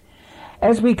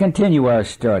 As we continue our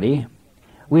study,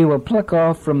 we will pluck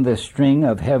off from the string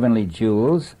of heavenly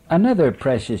jewels another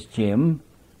precious gem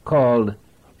called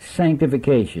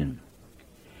sanctification.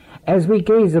 As we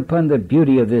gaze upon the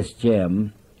beauty of this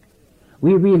gem,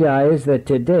 we realize that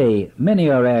today many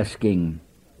are asking,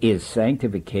 is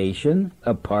sanctification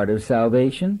a part of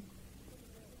salvation?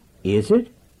 Is it?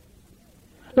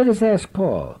 Let us ask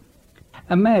Paul.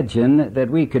 Imagine that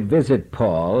we could visit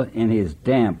Paul in his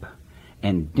damp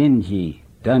and dingy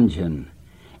dungeon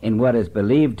in what is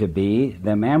believed to be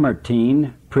the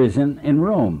Mamertine prison in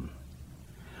Rome.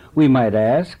 We might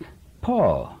ask,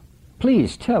 Paul,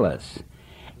 please tell us,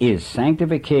 is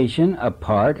sanctification a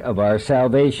part of our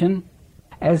salvation?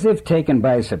 As if taken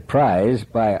by surprise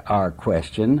by our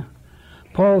question,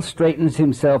 Paul straightens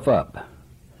himself up.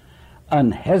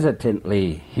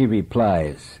 Unhesitantly, he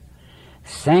replies,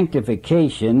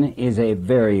 sanctification is a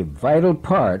very vital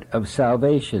part of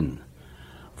salvation,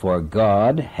 for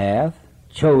God hath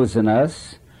chosen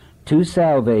us to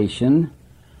salvation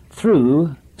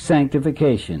through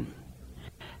sanctification.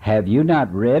 Have you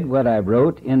not read what I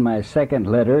wrote in my second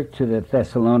letter to the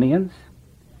Thessalonians?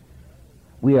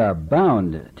 We are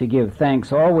bound to give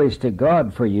thanks always to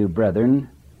God for you, brethren,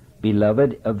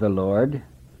 beloved of the Lord,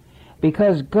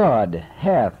 because God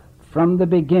hath from the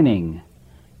beginning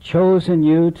chosen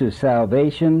you to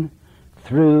salvation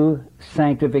through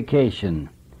sanctification.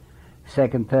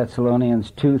 2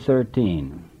 Thessalonians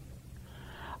 2:13.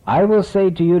 I will say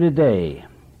to you today,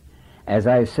 as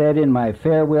I said in my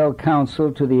farewell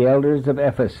counsel to the elders of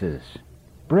Ephesus,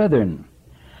 brethren,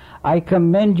 I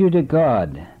commend you to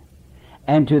God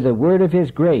and to the word of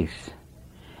his grace,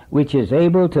 which is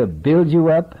able to build you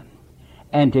up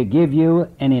and to give you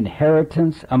an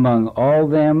inheritance among all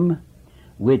them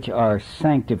which are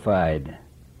sanctified.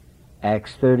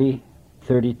 Acts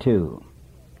 30:32.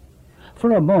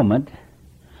 For a moment,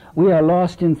 we are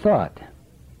lost in thought.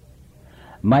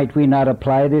 Might we not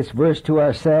apply this verse to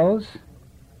ourselves?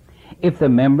 If the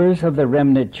members of the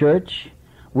remnant church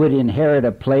would inherit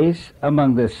a place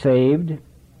among the saved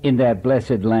in that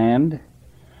blessed land,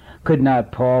 could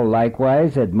not Paul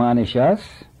likewise admonish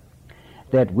us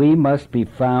that we must be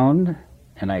found,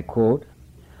 and I quote,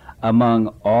 among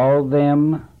all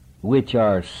them which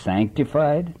are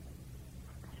sanctified?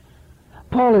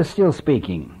 Paul is still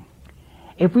speaking.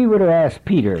 If we were to ask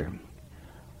Peter,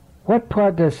 what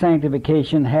part does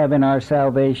sanctification have in our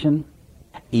salvation?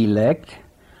 Elect,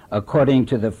 according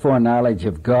to the foreknowledge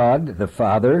of God the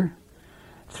Father,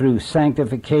 through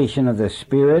sanctification of the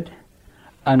Spirit,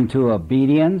 unto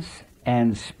obedience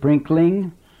and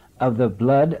sprinkling of the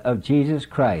blood of Jesus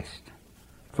Christ.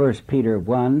 1 Peter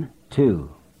 1:2.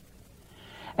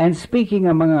 And speaking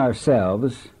among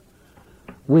ourselves,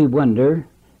 we wonder,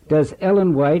 does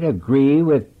Ellen White agree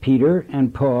with Peter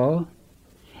and Paul?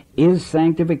 Is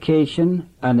sanctification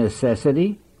a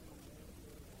necessity?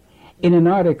 In an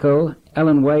article,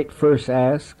 Ellen White first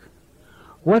asked,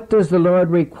 what does the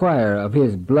Lord require of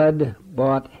his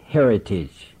blood-bought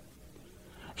heritage?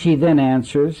 She then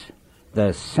answers,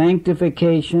 the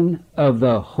sanctification of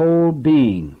the whole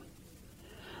being.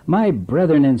 My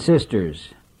brethren and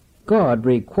sisters, God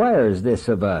requires this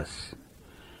of us.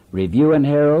 Review and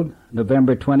Herald,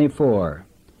 November 24,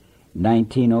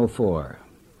 1904.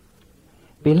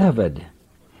 Beloved,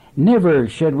 never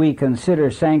should we consider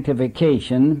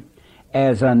sanctification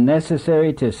as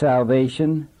unnecessary to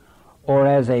salvation or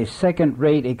as a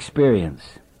second-rate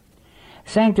experience.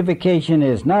 Sanctification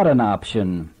is not an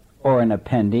option or an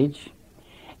appendage.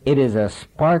 It is a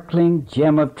sparkling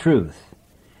gem of truth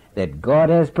that God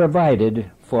has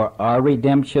provided for our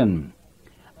redemption,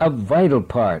 a vital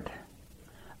part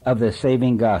of the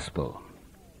saving gospel.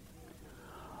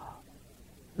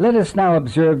 Let us now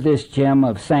observe this gem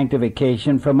of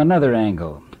sanctification from another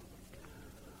angle.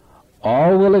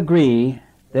 All will agree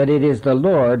that it is the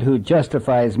Lord who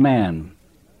justifies man.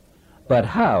 But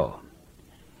how?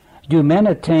 Do men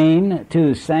attain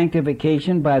to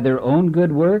sanctification by their own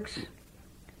good works?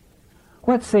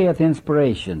 What saith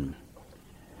inspiration?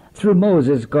 Through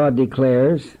Moses God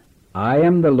declares, I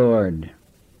am the Lord,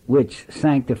 which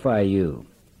sanctify you.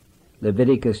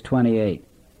 Leviticus 28.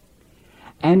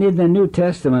 And in the New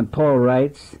Testament Paul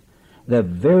writes, the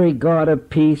very God of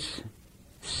peace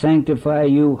sanctify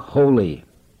you wholly.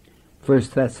 1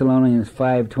 Thessalonians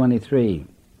 5:23.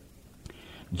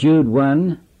 Jude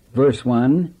 1, verse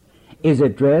 1, is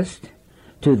addressed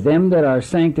to them that are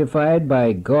sanctified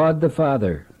by God the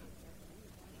Father.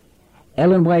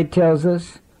 Ellen White tells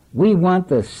us, we want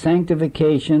the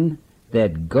sanctification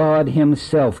that God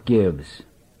Himself gives.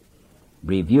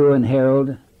 Review and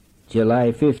Herald,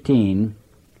 July 15,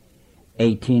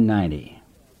 1890.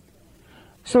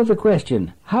 So the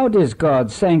question, how does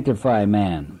God sanctify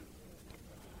man?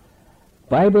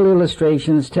 Bible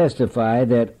illustrations testify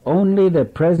that only the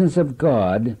presence of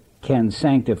God can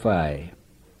sanctify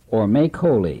or make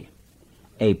holy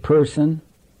a person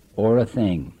or a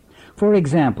thing. For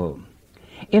example,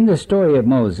 in the story of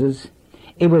Moses,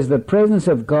 it was the presence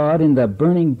of God in the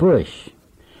burning bush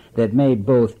that made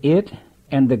both it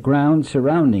and the ground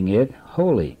surrounding it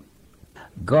holy.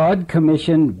 God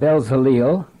commissioned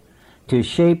Bezaleel to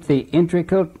shape the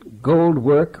intricate gold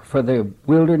work for the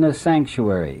wilderness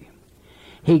sanctuary.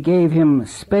 He gave him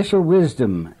special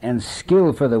wisdom and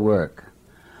skill for the work.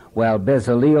 While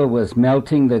Bezaleel was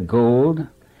melting the gold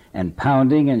and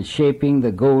pounding and shaping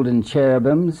the golden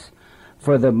cherubims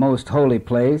for the most holy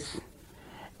place,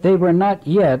 they were not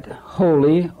yet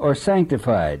holy or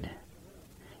sanctified.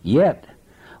 Yet,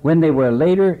 when they were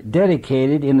later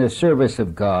dedicated in the service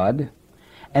of God,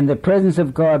 and the presence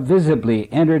of God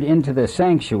visibly entered into the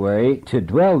sanctuary to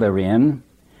dwell therein,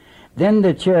 then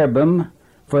the cherubim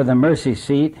for the mercy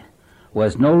seat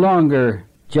was no longer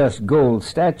just gold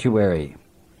statuary.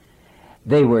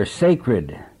 They were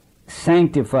sacred,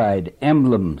 sanctified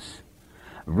emblems,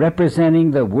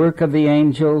 representing the work of the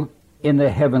angel in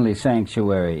the heavenly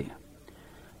sanctuary.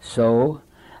 So,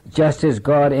 just as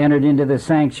God entered into the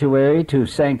sanctuary to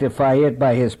sanctify it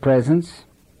by His presence,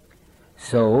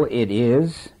 so it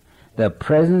is the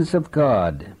presence of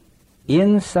God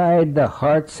inside the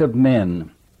hearts of men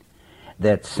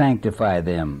that sanctify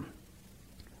them.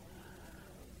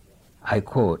 I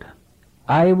quote,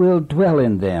 I will dwell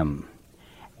in them,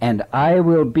 and I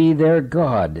will be their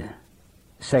God.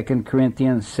 2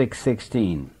 Corinthians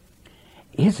 6:16.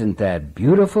 Isn't that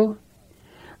beautiful?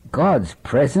 God's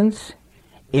presence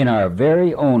in our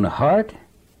very own heart?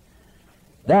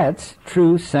 That's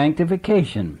true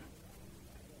sanctification.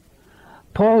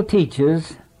 Paul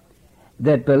teaches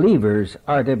that believers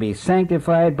are to be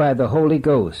sanctified by the Holy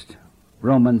Ghost.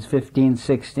 Romans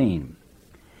 15:16.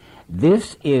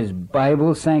 This is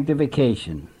Bible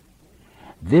sanctification.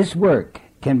 This work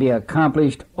can be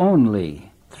accomplished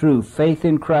only through faith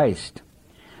in Christ,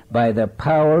 by the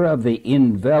power of the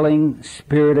indwelling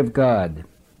Spirit of God.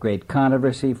 Great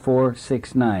Controversy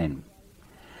 4:6-9.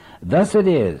 Thus it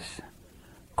is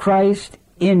Christ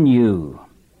in you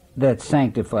that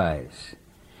sanctifies.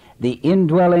 The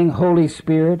indwelling Holy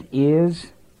Spirit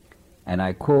is, and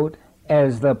I quote,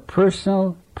 as the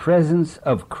personal presence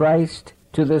of Christ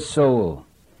to the soul.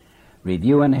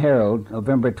 Review and Herald,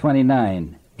 November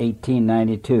 29,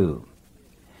 1892.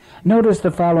 Notice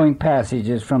the following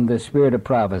passages from the Spirit of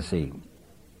Prophecy.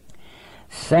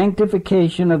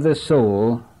 Sanctification of the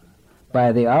soul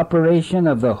by the operation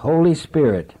of the Holy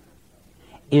Spirit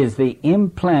is the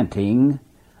implanting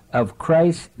of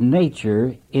Christ's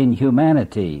nature in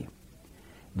humanity.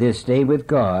 This Day with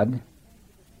God,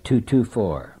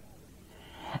 224.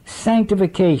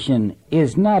 Sanctification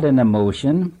is not an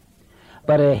emotion,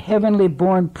 but a heavenly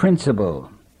born principle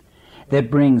that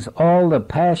brings all the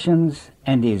passions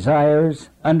and desires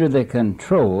under the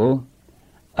control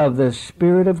of the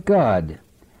Spirit of God.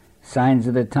 Signs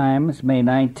of the Times, May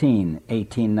 19,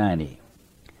 1890.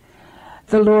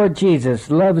 The Lord Jesus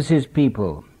loves his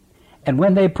people, and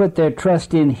when they put their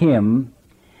trust in him,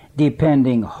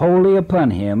 depending wholly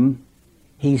upon him,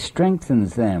 he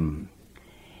strengthens them.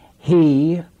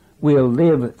 He will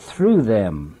live through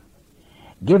them,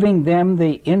 giving them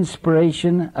the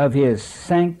inspiration of his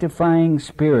sanctifying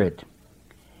Spirit,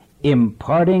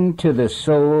 imparting to the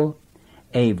soul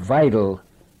a vital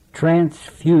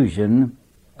transfusion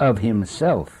of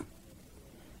himself.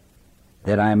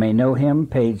 That I may know him,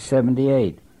 page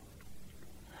 78.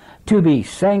 To be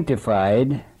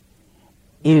sanctified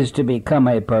is to become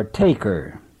a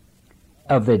partaker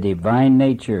of the divine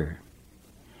nature,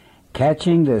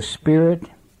 catching the spirit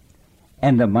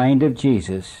and the mind of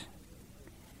Jesus.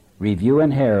 Review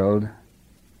and Herald,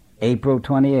 April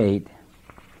 28,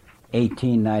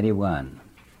 1891.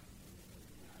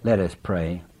 Let us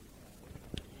pray.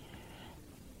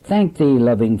 Thank thee,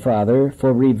 loving Father,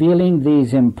 for revealing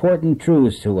these important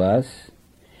truths to us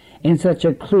in such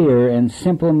a clear and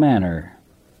simple manner,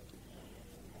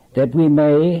 that we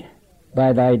may,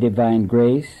 by thy divine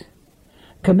grace,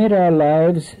 commit our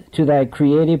lives to thy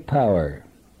creative power,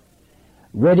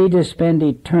 ready to spend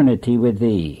eternity with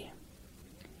thee.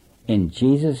 In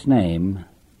Jesus' name,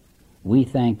 we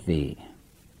thank thee.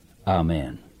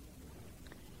 Amen.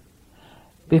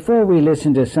 Before we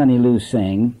listen to Sonny Lou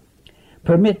sing,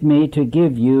 permit me to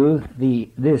give you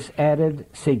this added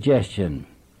suggestion.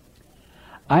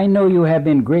 I know you have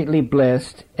been greatly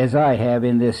blessed, as I have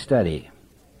in this study,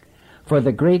 for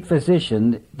the great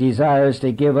physician desires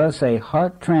to give us a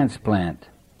heart transplant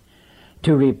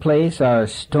to replace our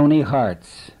stony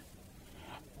hearts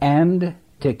and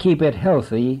to keep it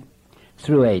healthy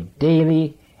through a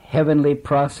daily heavenly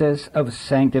process of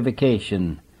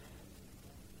sanctification.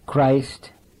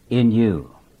 Christ in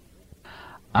you.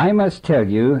 I must tell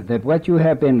you that what you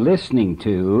have been listening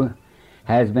to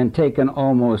has been taken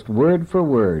almost word for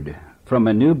word from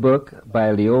a new book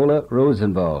by Leola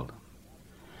Rosenwald.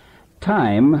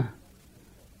 Time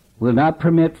will not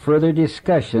permit further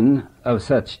discussion of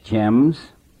such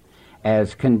gems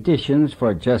as conditions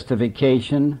for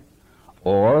justification,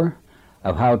 or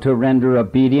of how to render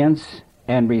obedience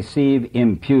and receive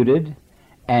imputed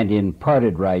and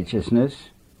imparted righteousness,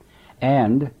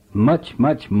 and much,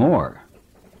 much more.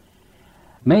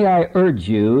 May I urge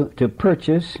you to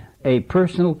purchase a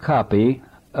personal copy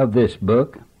of this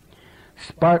book,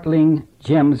 Sparkling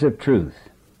Gems of Truth,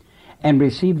 and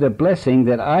receive the blessing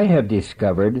that I have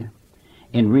discovered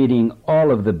in reading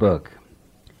all of the book.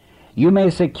 You may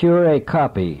secure a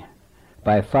copy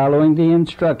by following the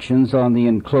instructions on the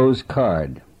enclosed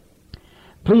card.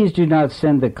 Please do not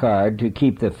send the card to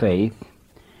Keep the Faith,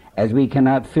 as we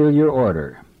cannot fill your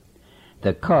order.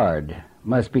 The card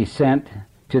must be sent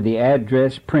to the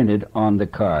address printed on the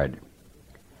card.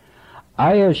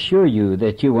 I assure you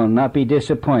that you will not be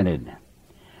disappointed,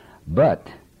 but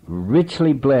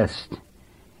richly blessed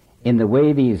in the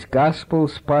way these gospel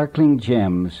sparkling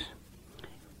gems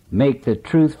make the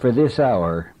truth for this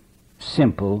hour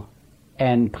simple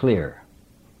and clear.